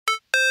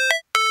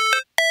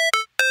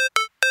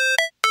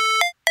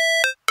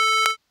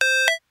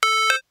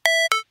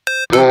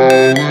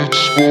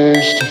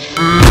supposed to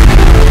feel.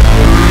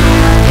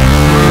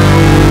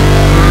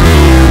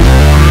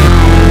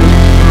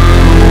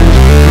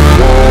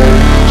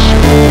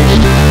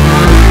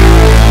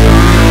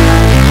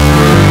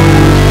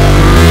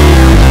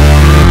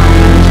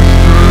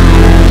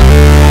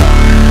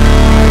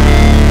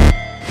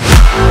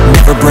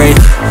 Never break,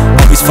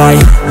 always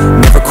fight,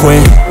 never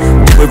quit,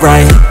 do it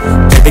right,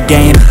 play the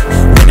game,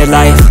 win it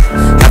life,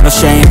 have no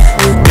shame,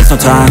 there's no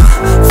time,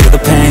 feel the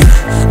pain,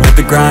 live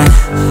the grind,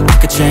 I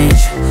could change,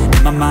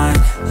 in my mind,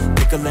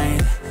 pick a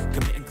lane,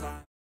 commit and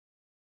climb.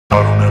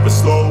 I don't ever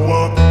slow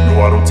up,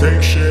 no I don't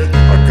take shit,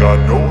 I got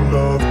no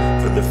love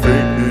for the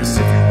fakeness.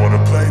 If you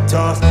wanna play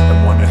tough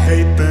and wanna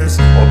hate this,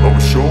 I'll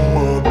always show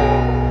up.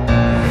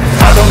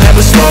 I don't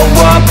ever slow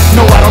up,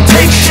 no I don't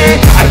take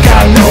shit, I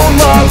got no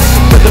love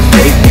for the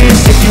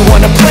fakeness. If you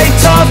wanna play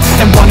tough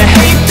and wanna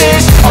hate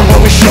this, I'll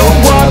always show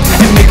up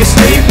and make a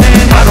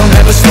statement. I don't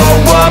ever slow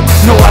up,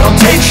 no I don't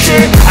take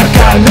shit, I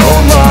got no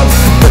love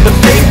for the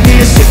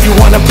fakeness. If you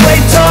wanna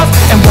play tough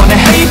and wanna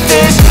hate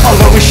this,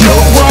 I'll always show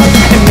up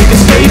and make a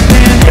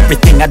statement.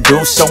 Everything I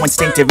do so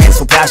instinctive and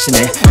so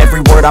passionate,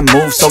 every word I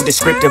move so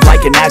descriptive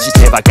like an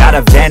adjective. I got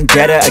a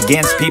vendetta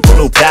against people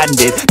who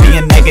patented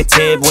being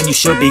negative when you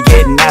should be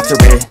getting after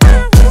it.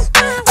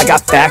 I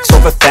got facts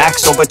over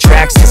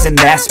tracks, this and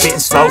that,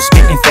 spitting slow,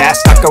 spitting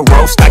fast. I could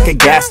roast, I could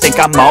gas, think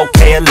I'm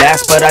okay at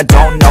last, but I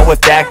don't know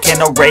if that can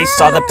erase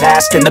all the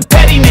past and the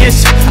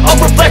pettiness, a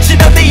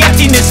reflection of the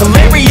emptiness.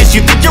 Hilarious,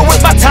 you think you're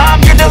worth my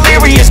time, you're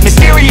delirious,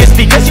 mysterious,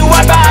 because you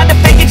hide behind a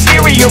fake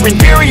exterior.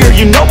 Inferior,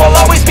 you know I'll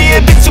always be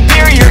a bit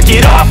superior.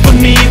 Get off of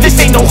me, this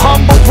ain't no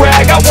humble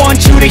brag. I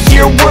want you to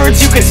hear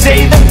words, you can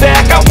say them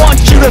back. I want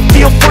you to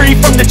feel free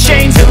from the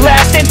chains at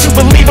last, and to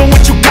believe in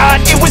what you got,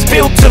 it was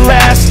built to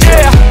last,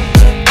 yeah.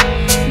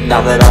 Now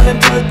that I've been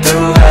put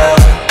through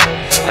hell,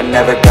 I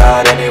never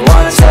got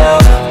anyone's help,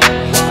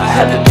 I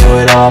had to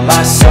do it all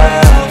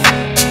myself.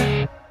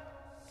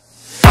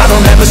 I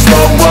don't ever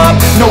slow up,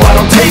 no I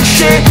don't take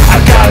shit,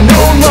 I got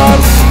no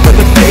love for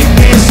the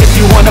fakeness. If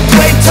you wanna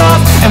play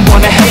tough and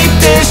wanna hate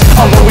this,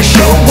 I'll always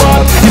show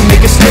up and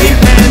make a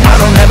statement. I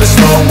don't ever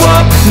slow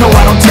up, no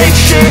I don't take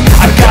shit,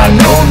 I got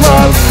no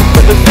love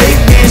for the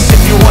fakeness.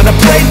 If you wanna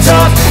play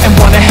tough and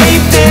wanna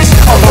hate this,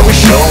 I'll always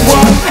show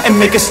up and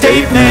make a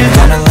statement.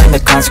 Gonna learn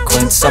the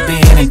consequence of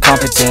being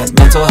incompetent.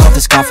 Mental health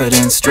is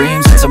confidence,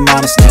 dreams and some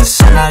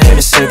honestness. I'm not here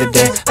to save the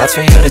day, that's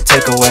for you to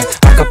take away.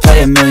 I could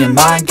play a million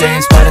mind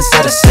games, but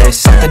instead I say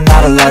something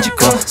not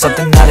illogical,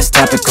 something that is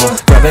topical.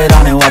 Rub it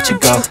on and watch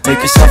it go, make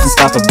yourself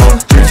unstoppable.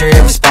 Dreams are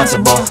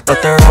irresponsible,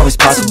 but they're always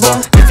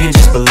possible. If you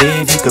just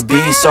believe, you could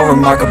be so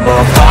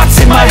remarkable.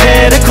 Thoughts in my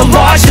head, a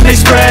collage and they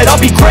spread.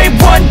 I'll be great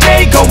one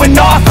day, going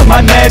off of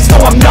my meds. No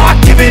I'm not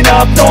giving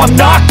up, no I'm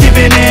not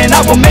giving in.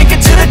 I will make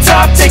it to the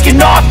top,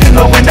 taking off in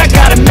the wind. I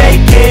gotta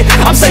make it,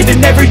 I'm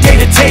saving every day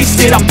to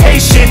taste it. I'm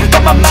patient,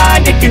 but my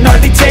mind, it can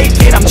hardly take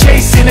it. I'm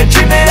chasing a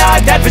dream that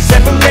I've had for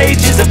several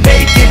ages. A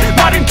vacant,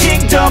 modern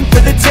kingdom for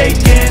the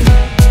taking.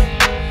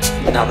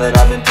 Now that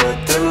I've been put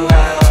through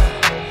hell,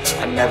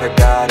 I never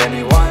got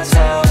anyone's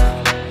help,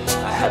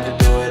 I had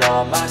to do it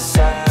all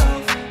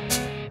myself.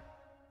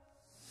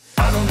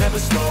 I don't ever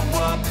slow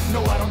up,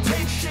 no I don't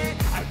take shit.